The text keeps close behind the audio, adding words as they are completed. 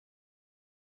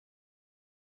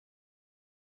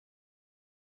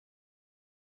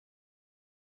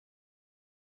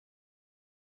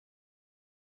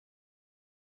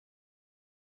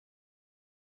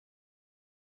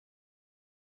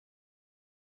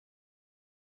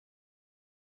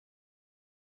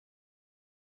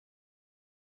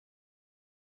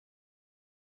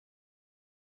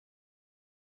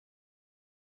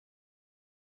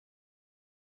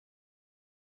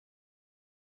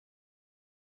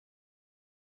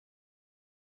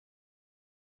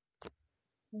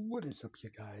What is up, you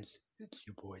guys? It's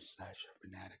your boy Slash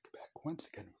Fanatic back once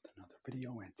again with another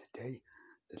video, and today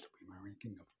this will be my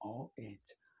ranking of all 8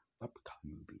 Leprechaun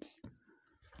movies.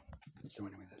 So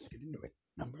anyway, let's get into it.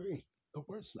 Number 8, the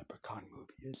worst Leprechaun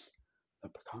movie is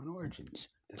Leprechaun Origins.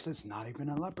 This is not even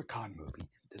a Leprechaun movie.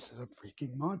 This is a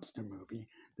freaking monster movie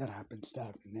that happens to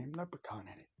have the name Leprechaun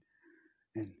in it.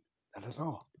 And that is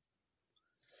all.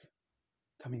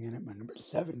 Coming in at my number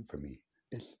 7 for me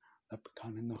is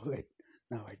Leprechaun in the Hood.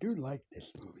 Now, I do like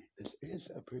this movie. This is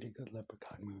a pretty good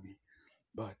Leprechaun movie,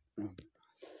 but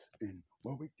and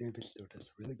Warwick Davis still does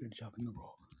a really good job in the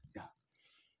role. Yeah,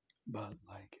 but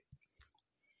like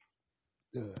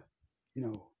the you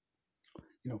know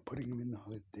putting him in the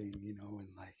hood thing, and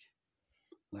like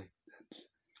that's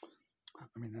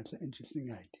that's an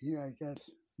interesting idea, I guess,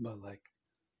 but like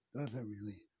doesn't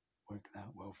really work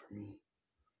that well for me.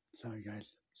 Sorry,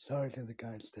 guys. Sorry to the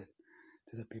guys to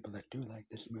the people that do like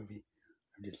this movie.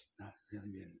 I've just not really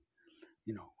been,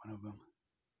 one of them.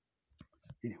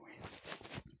 Anyway,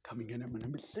 coming in at my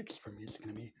number 6 for me is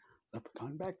going to be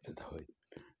Leprechaun Back to the Hood.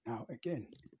 Now, again,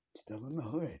 still in the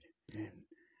hood, and,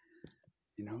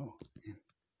 and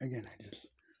again, I just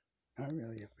not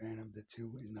really a fan of the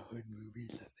two in the hood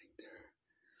movies.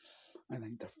 I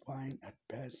think they're fine at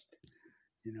best,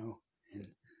 and then, you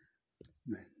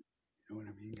know what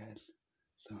I mean, guys?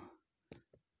 So,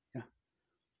 yeah.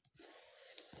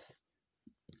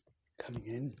 Coming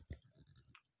in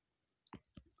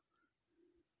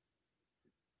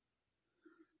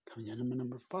at my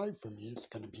number 5 for me is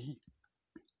going to be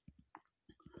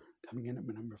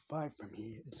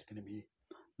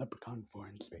Leprechaun 4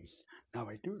 in Space. Now,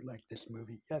 I do like this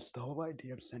movie. Yes, the whole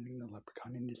idea of sending the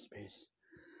Leprechaun into space.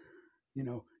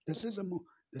 This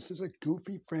is a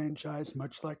goofy franchise,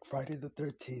 much like Friday the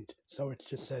 13th. So it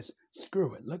just says,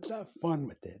 screw it. Let's have fun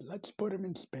with it. Let's put him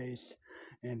in space.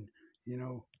 And, it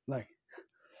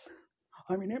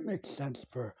makes sense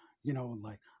for,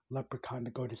 Leprechaun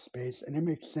to go to space. And it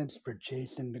makes sense for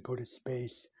Jason to go to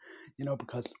space,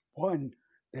 because one,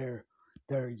 they're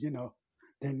they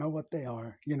know what they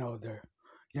are. They're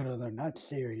not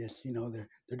serious.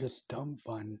 They're just dumb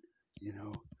fun.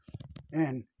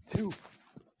 And two,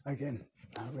 again,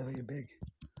 not really a big,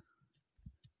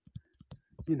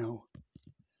 you know.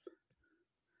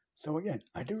 So again,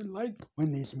 I do like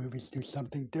when these movies do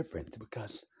something different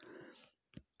because,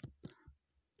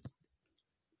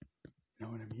 you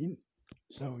know what I mean?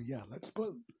 So yeah, let's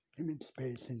put him in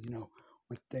space and, you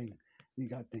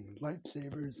got things,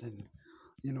 lightsabers and,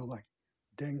 like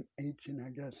dang ancient, I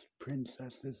guess,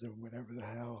 princesses or whatever the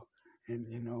hell. And,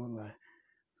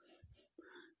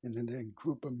 and then a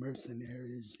group of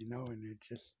mercenaries, and it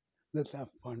just let's have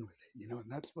fun with it, and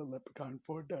that's what Leprechaun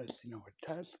 4 does, it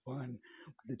has fun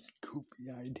with its goofy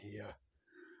idea,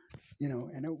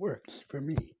 and it works for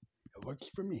me. It works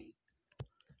for me.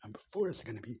 Number 4 is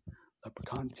going to be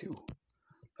Leprechaun 2.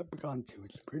 Leprechaun 2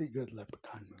 is a pretty good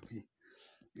Leprechaun movie,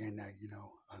 and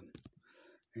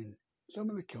and some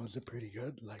of the kills are pretty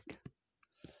good, like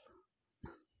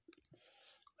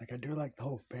I do like the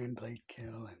whole fan blade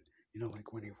kill, and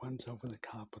like when he runs over the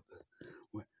cop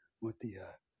with the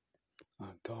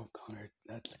golf cart.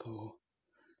 That's cool.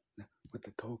 With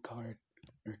the go kart,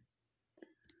 or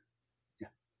yeah,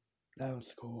 that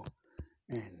was cool.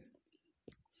 And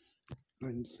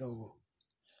so,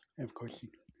 and of course,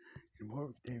 and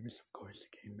Warwick Davis, of course,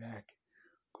 came back.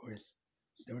 Of course,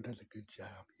 still does a good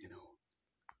job,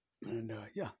 And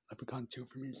yeah, Leprechaun 2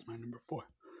 for me is my number 4.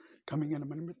 Coming in at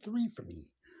my number 3 for me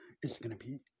is gonna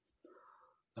be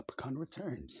Leprechaun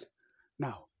Returns.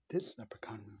 Now, this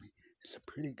Leprechaun movie is a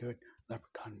pretty good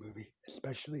Leprechaun movie,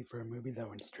 especially for a movie that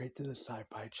went straight to the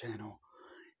Sci-Fi Channel.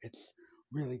 It's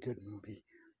really good movie.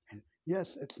 And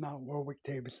yes, it's not Warwick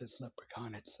Davis's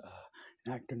Leprechaun. It's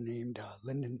an actor named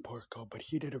Lyndon Porco, but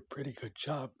he did a pretty good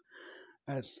job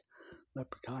as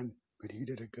Leprechaun. But he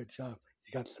did a good job.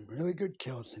 You got some really good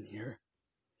kills in here.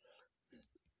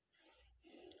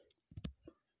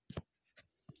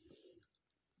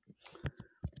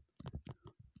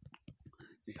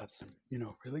 You got some,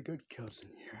 really good kills in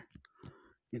here.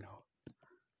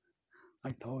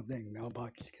 Like the whole thing,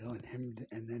 mailbox killing him,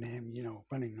 and then him,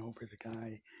 running over the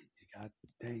guy. You got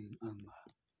dang um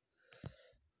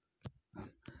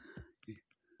you,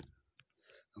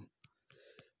 um,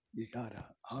 you got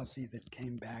Ozzy that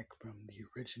came back from the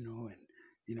original, and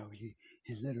he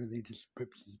literally just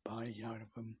rips his body out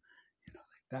of him. Like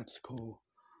that's cool.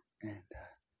 And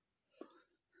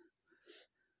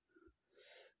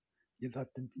you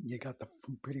got the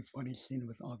pretty funny scene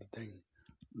with all the thing.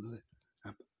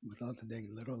 With all the dang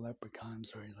little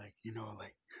leprechauns, or like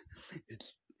like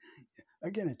it's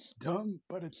again, it's dumb,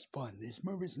 but it's fun. These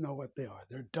movies know what they are.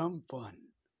 They're dumb fun.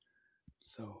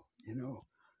 So,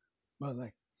 well,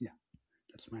 like, yeah,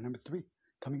 that's my number three.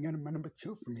 Coming in at my number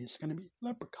two for me is going to be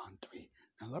Leprechaun 3.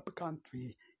 Now, Leprechaun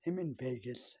 3, him in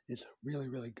Vegas, is a really,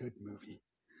 really good movie.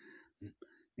 Mm,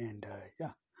 And,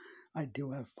 yeah, I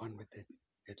do have fun with it.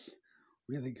 It's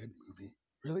really good movie.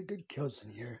 Really good kills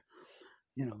in here.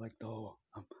 Like the whole,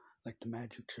 like the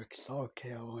magic trick saw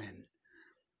kill and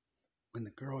when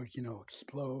the girl,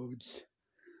 explodes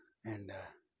and,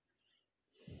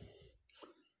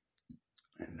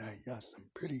 yeah, some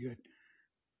pretty good,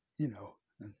 you know,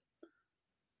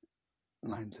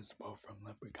 lines as well from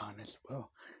Leprechaun as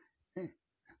well. Eh,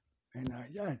 And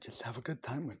yeah, just have a good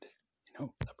time with it.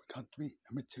 Leprechaun 3,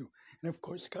 number 2. And of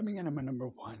course, coming in at my number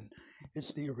 1 is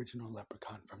the original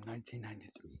Leprechaun from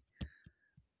 1993.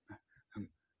 Uh, Um,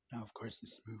 now, of course,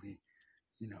 this movie,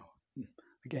 you know, mm,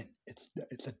 again,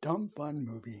 it's a dumb fun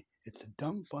movie. It's a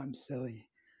dumb fun silly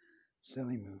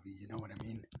movie. You know what I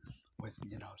mean? With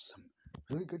some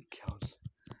really good kills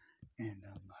and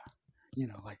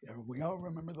like we all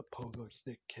remember the pogo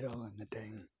stick kill and the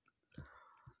dang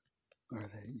or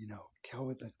the kill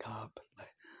with the cop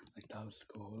like that was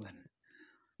cool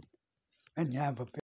and you have a